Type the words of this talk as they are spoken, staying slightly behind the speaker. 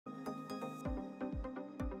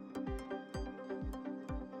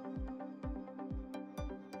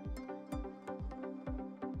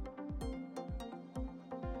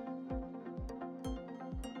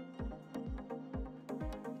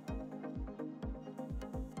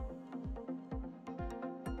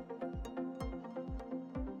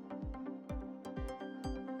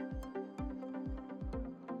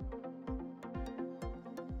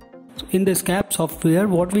So in the SCAP software,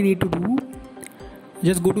 what we need to do,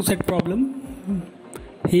 just go to set problem.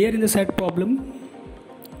 Here in the set problem,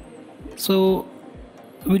 so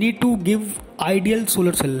we need to give ideal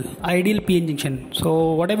solar cell, ideal PN junction.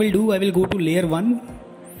 So what I will do, I will go to layer 1,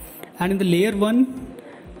 and in the layer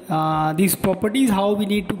 1, these properties how we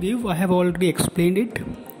need to give, I have already explained it.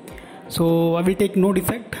 So I will take no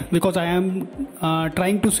defect because I am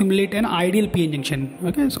trying to simulate an ideal PN junction.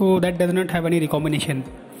 Okay, so that does not have any recombination.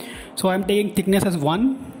 So I am taking thickness as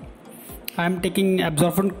 1. I am taking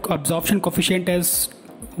absorption coefficient as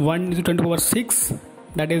 1 to 10 to the power 6.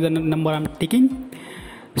 That is the number I am taking.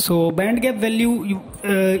 So band gap value,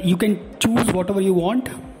 you can choose whatever you want.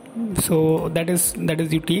 So that is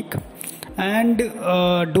you take. And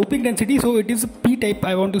doping density, so it is a P type.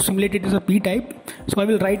 I want to simulate it as a P type. So I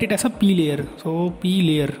will write it as a P layer. So P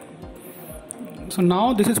layer. So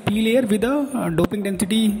now this is P layer with a doping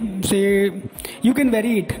density. Say you can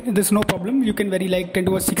vary it. There's no problem. You can vary like 10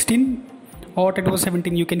 to the power 16 or 10 to the power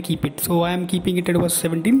 17. You can keep it. So I am keeping it 10 to the power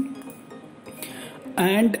 17.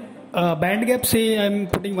 And band gap, say I am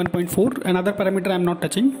putting 1.4. Another parameter I am not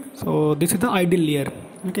touching. So this is the ideal layer.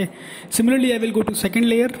 Okay. Similarly, I will go to second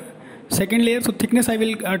layer. So thickness I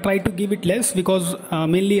will try to give it less because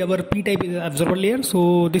mainly our P type is absorber layer.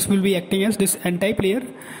 So this will be acting as this N type layer.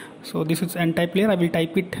 So this is N type layer. I will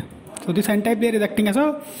type it. So this N type layer is acting as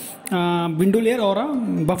a window layer or a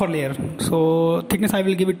buffer layer. So thickness I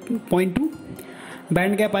will give it 0.2.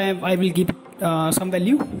 Band gap I will give some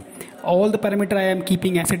value. All the parameter I am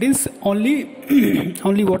keeping as it is. Only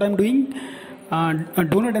what I am doing,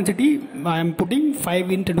 donor density I am putting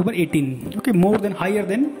 5 in 10 to the power 18. Okay, more than higher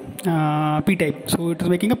than P type. So it is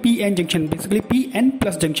making a PN junction, basically PN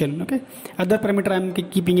plus junction. Okay, other parameter I am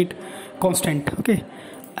keeping it constant. Okay,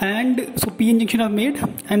 and so PN junction are made,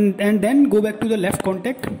 and then go back to the left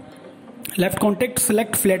contact.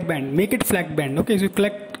 Select flat band, make it flat band. Okay, so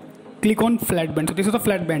click on flat band. So this is a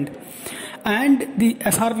flat band, and the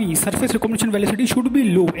SRV, surface recombination velocity, should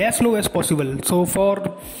be low as possible. So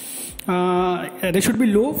for they should be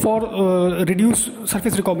low for reduce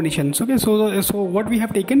surface recombinations. Okay, so what we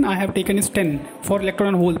have taken, I have taken is 10 for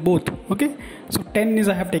electron and hole both. Okay, so 10 is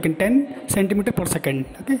I have taken 10 centimeter per second.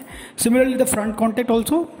 Okay, similarly the front contact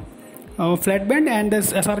also flat band, and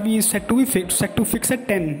this SRV is set to fix at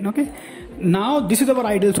 10. Okay, now this is our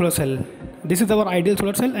ideal solar cell.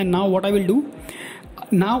 And now what I will do,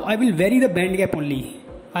 now I will vary the band gap only.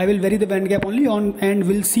 On, and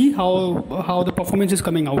we'll see how the performance is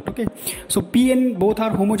coming out. Okay, so P and both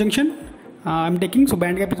are homojunction. I'm taking, so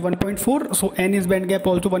band gap is 1.4. So N is band gap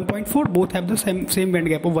also 1.4. Both have the same band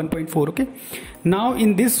gap of 1.4. Okay, now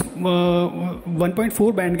in this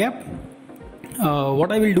 1.4 band gap,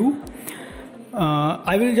 what I will do,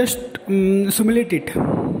 I will just simulate it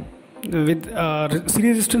with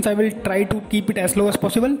series resistance. I will try to keep it as low as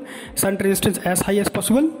possible, shunt resistance as high as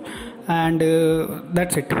possible, and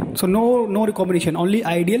that's it. So no recombination, only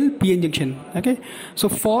ideal PN junction. Okay, so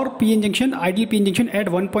for PN junction, ideal PN junction at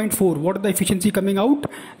 1.4, what is the efficiency coming out?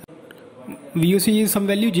 VOC is some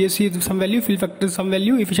value, GSC is some value, fill factor is some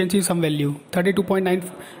value, efficiency is some value,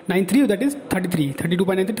 32.993, that is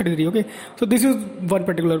 32.93. Okay, so this is one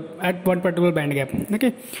particular band gap.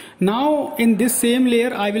 Okay, now in this same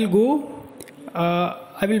layer I will go,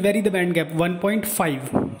 I will vary the band gap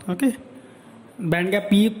 1.5. Okay, band gap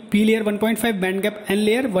P layer 1.5, band gap N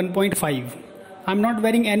layer 1.5. I'm not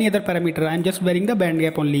varying any other parameter, I'm just varying the band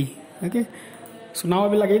gap only. Okay, so now I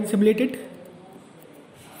will again simulate it.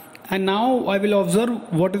 And now I will observe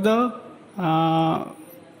what is the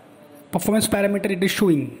performance parameter it is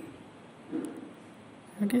showing.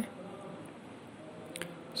 Okay,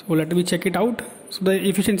 so let me check it out. So the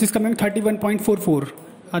efficiency is coming 31.44.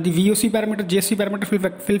 The VOC parameter, GSC parameter,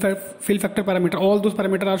 fill factor parameter, all those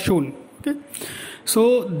parameters are shown. Okay,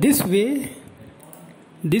 so this way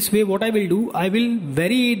what I will do, I will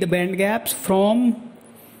vary the band gaps from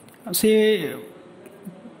say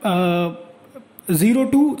 0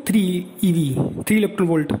 to 3 EV, 3 electron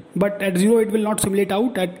volt. But at 0 it will not simulate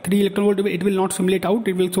out. At 3 electron volt it will not simulate out.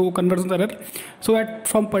 It will show conversion error. So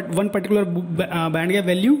from one particular band gap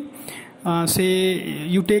value, say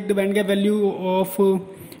you take the band gap value of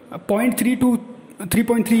 0.3 to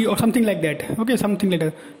 3.3 or something like that. Okay, something like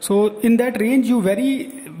that. So in that range you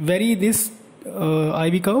vary this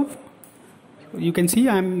IV curve. You can see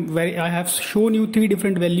I have shown you 3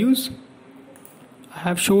 different values. I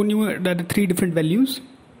have shown you that 3 different values.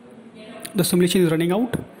 The simulation is running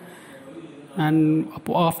out, and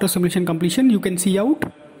after simulation completion you can see out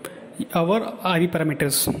our IV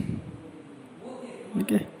parameters.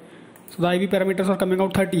 Okay, so the IV parameters are coming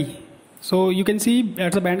out 30. So you can see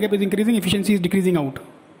as the band gap is increasing, efficiency is decreasing out.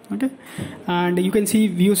 Okay, and you can see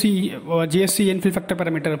VOC, JSC and fill factor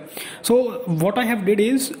parameter. So what I have did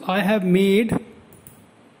is I have made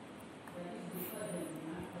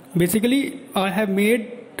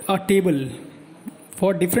a table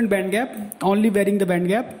for different band gap, only varying the band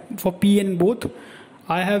gap for P and both.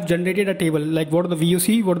 I have generated a table like what are the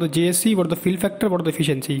VOC, what are the JSC, what are the fill factor, what are the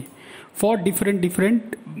efficiency for different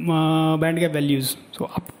band gap values. So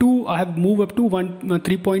up to I have moved up to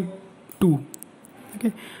 3.2.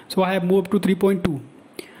 Okay, so I have moved up to 3.2.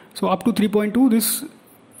 So up to 3.2, this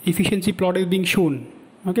efficiency plot is being shown.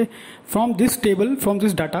 Okay, from this table, from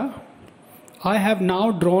this data, I have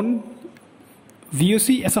now drawn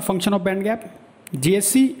VOC as a function of band gap,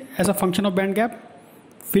 JSC as a function of band gap,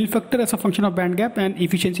 fill factor as a function of band gap, and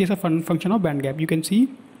efficiency as a function of band gap. You can see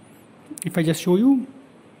if I just show you.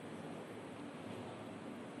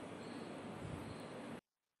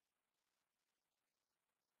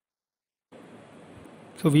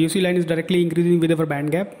 So VOC line is directly increasing with our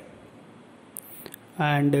band gap,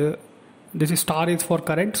 and this star is for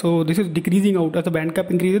current. So this is decreasing out as the band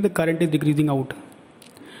gap increases, the current is decreasing out,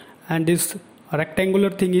 and this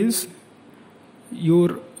rectangular thing is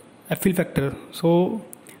your fill factor. So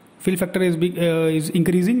fill factor is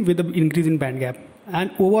increasing with the increase in band gap,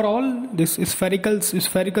 and overall this spherical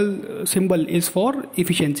symbol is for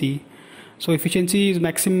efficiency. So efficiency is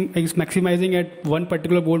maximizing at one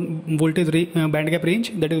particular voltage band gap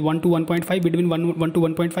range, that is 1 to 1.5, between 1 to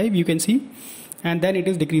 1.5 you can see, and then it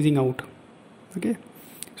is decreasing out. Okay,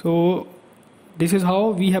 so this is how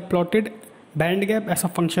we have plotted band gap as a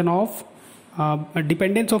function of a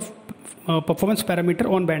dependence of performance parameter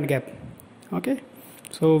on band gap. Okay,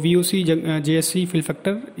 so VOC, JSC, fill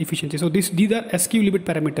factor, efficiency. So these are SQ limit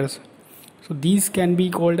parameters. So these can be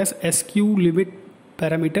called as SQ limit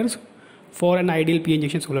parameters for an ideal P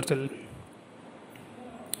injection solar cell.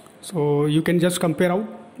 So you can just compare out.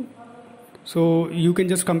 So you can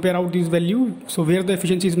just compare out these value. So where the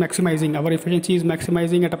efficiency is maximizing, our efficiency is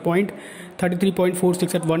maximizing at a point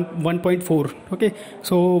 33.46 at 1.4. Okay,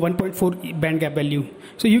 so 1.4 band gap value.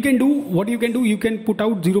 So you can do what you can do. You can put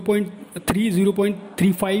out 0.3,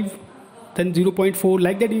 0.35, then 0.4,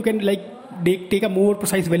 like that. You can like take a more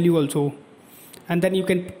precise value also, and then you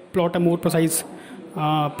can plot a more precise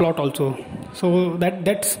plot also. So that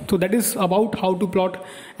is about how to plot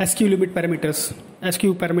SQ limit parameters,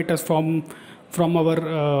 SQ parameters from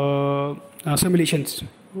our simulations.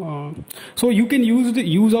 So you can use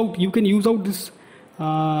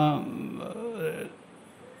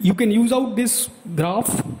this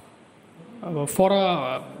graph for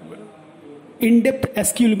a in-depth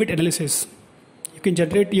SQ limit analysis. You can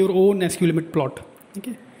generate your own SQ limit plot.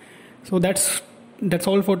 Okay, so that's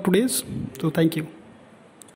all for today's. So thank you.